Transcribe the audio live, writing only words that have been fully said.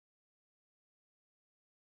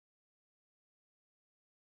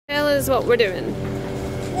Tell us what we're doing.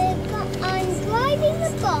 I'm driving the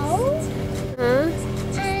boat. Huh?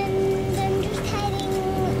 And I'm just heading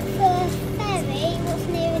for a ferry, what's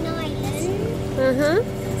near an island. Uh-huh.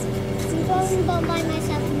 I'm going by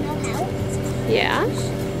myself with no help. Yeah.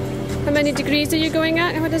 How many degrees are you going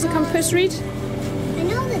at? What does the compass read? I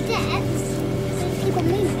know the depth. I keep on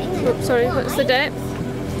moving. Oh, sorry, what's the depth?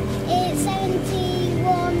 It's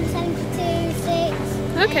 71, 72,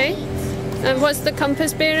 6. Okay. 8. And what's the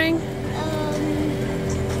compass bearing? I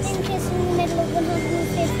think it's in the middle of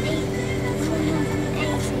 150 and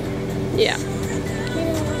 180. Yeah.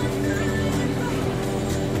 Middle of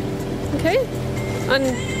 150. Okay. And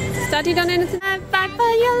has Daddy done anything? Back for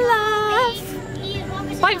your love.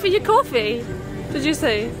 Fight for your coffee. Did you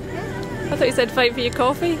say? I thought you said fight for your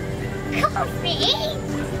coffee. Coffee?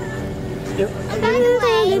 Yep.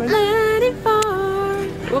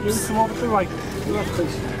 Whoops. Come over to the right. Left,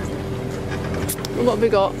 please. What have we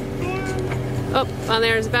got? Oh, and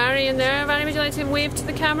there's Barry in there. Barry, would you like to wave to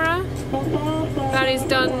the camera? Barry's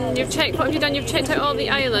done. You've checked. What have you done? You've checked out all the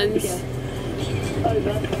islands.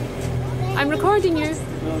 I'm recording you.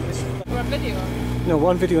 We're on video. No, we're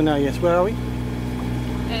on video now, yes. Where are we?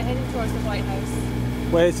 Heading towards the White House.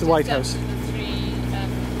 Where's the White House? The three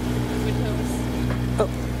wood hills. Oh.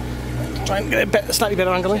 Try and get a slightly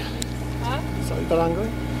better angle. Huh? Slightly better angle.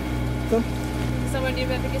 Done. Somewhere near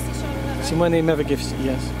Mevagissey, Sean, is that right? Somewhere near Mevagissey,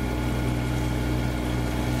 yes.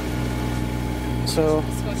 So.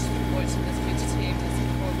 Scottish people watching this video today.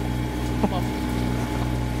 Come on.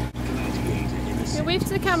 You wave to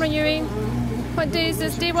the camera, Yui. What day is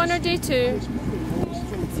this? Day 1 or day 2?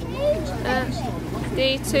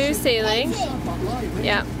 Day 2 sailing.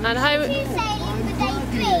 Yeah. And how? Sailing for day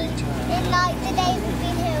 3. In like the days we've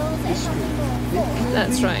been here, also something more.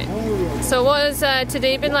 That's right. So what has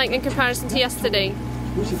today been like in comparison to yesterday?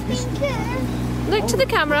 It's been good. Look to the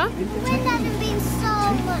camera. The wind hasn't been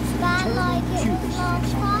so much bad like it was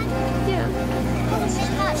last time. Yeah. It hasn't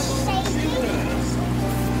been much shaky. It's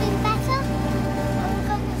been better. I'm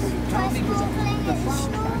going to try snorkeling in the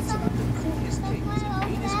shore somewhere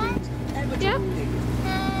over there. Yeah. And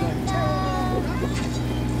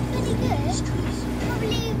pretty good.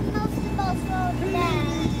 Probably most of the boats are over there.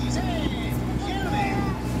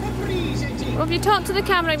 Well, if you talk to the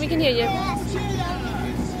camera, we can hear you.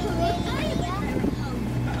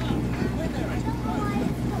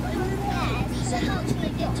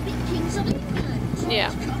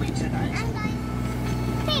 Yeah. And I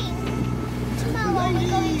think tomorrow we're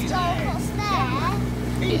going to go across there.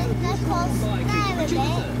 And across there a bit.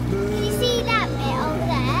 Can you see that bit over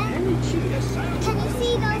there? Can you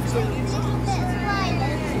see those two little bits of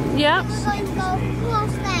islands? Yeah. We're going to go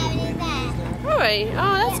across there and in there. Alright.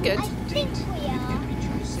 Oh, that's good. I think we are.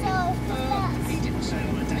 So that's because I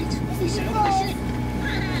think it would have been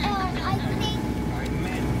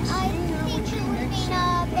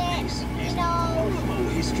a bit,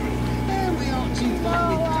 you know,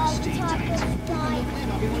 type of like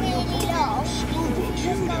really long.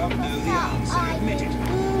 Just go across that island and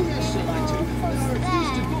go across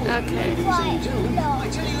there. Okay. Quite long.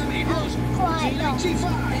 Quite long.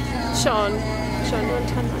 Sean, don't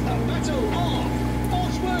turn that down.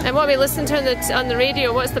 And what are we listening to on the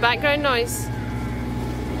radio? What's the background noise?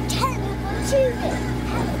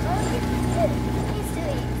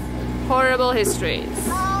 Horrible histories.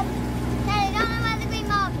 No, I don't know where the green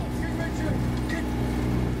mark is.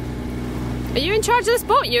 Are you in charge of this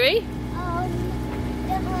boat, Yui? Don't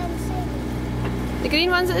know where I'm seeing. The green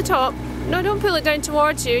one's at the top. No, don't pull it down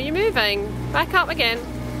towards you. You're moving. Back up again.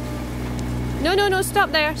 No,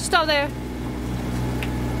 stop there. Stop there.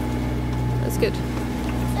 That's good.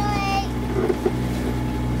 Sorry.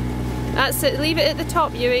 That's it. Leave it at the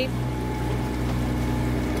top, Yui.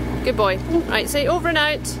 Good boy. Right, say over and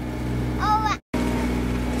out. Oh,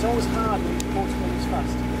 It's always hard when the boat's going this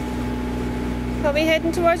fast. Are we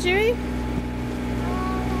heading towards Yui?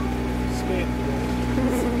 Speed.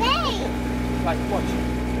 stay. Right, watch it.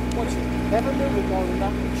 Watch it. Never move it more than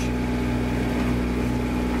that much.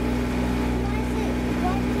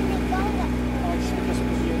 Why didn't it go that way? Oh, just because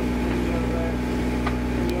you're in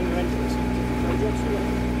your entrance. Now you actually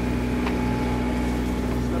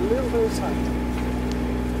a little bit of side.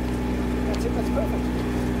 That's it, that's perfect.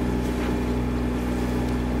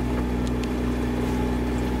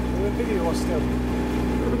 We're in video or still?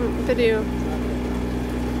 Video.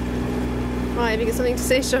 Right, have you got something to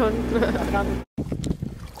say, Sean? I can't.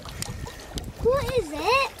 What is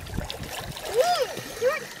it?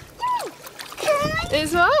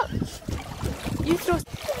 Is what? You throw.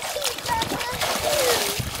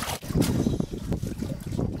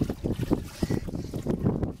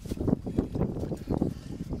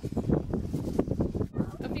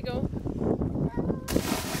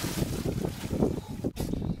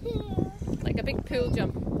 pool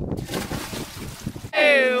jump. 2, 1.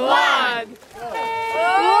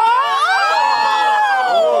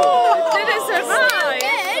 Did it survive?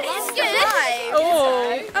 It's good.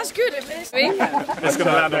 Oh, That's good. It's going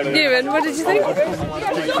to land on the Ewan, what did you think?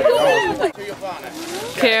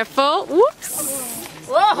 Careful. Whoops.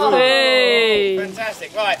 Whoa. Hey.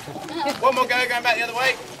 Fantastic. Right. One more go, going back the other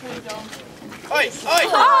way. Oi, oi.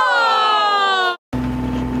 Oh!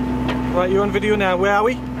 Right, you're on video now. Where are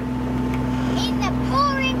we? In the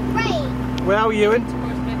pouring rain. Where are we, Ewan?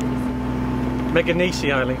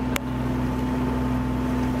 Meganese Island.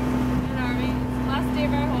 Last day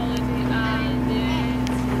of our holiday and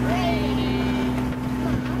it's raining.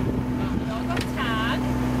 We all got tan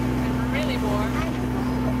and we're really warm.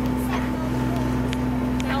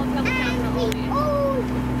 Tell the camera all And we all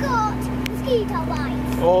got mosquito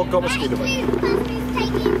bites. All got mosquito bites. Including the person who's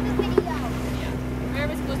taking the video. Where are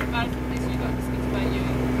we supposed to buy the place you got mosquito bite you?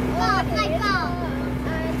 Well, my phone.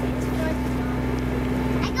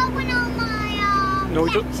 I got one on my No, we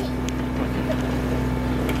don't.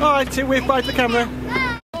 Alright, wave bye to the camera.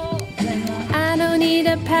 I don't need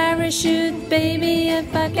a parachute, baby,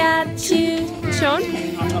 if I got you. Sean?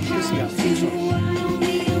 I'm busy at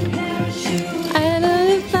I don't know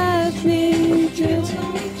if I need you.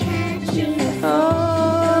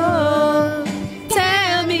 Oh,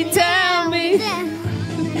 tell me.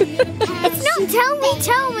 It's not tell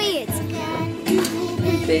me. It's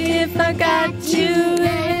If I got you,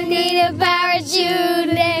 I need a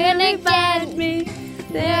parachute. They're gonna get me.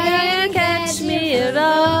 they can't catch me at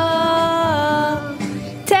all.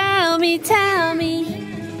 Tell me.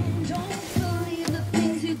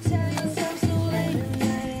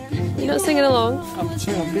 You're not singing along? I'm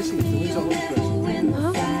sorry, I'm busy. The wind's all over the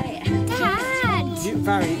place. Dad. You,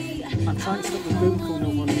 Barry, I'm trying to stop the boom calling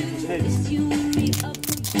on one of people's heads.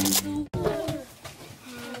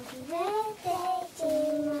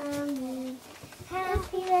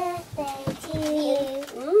 Happy birthday to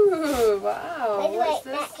you. Ooh, wow. By the way,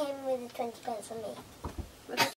 that came with the 20 pence on me.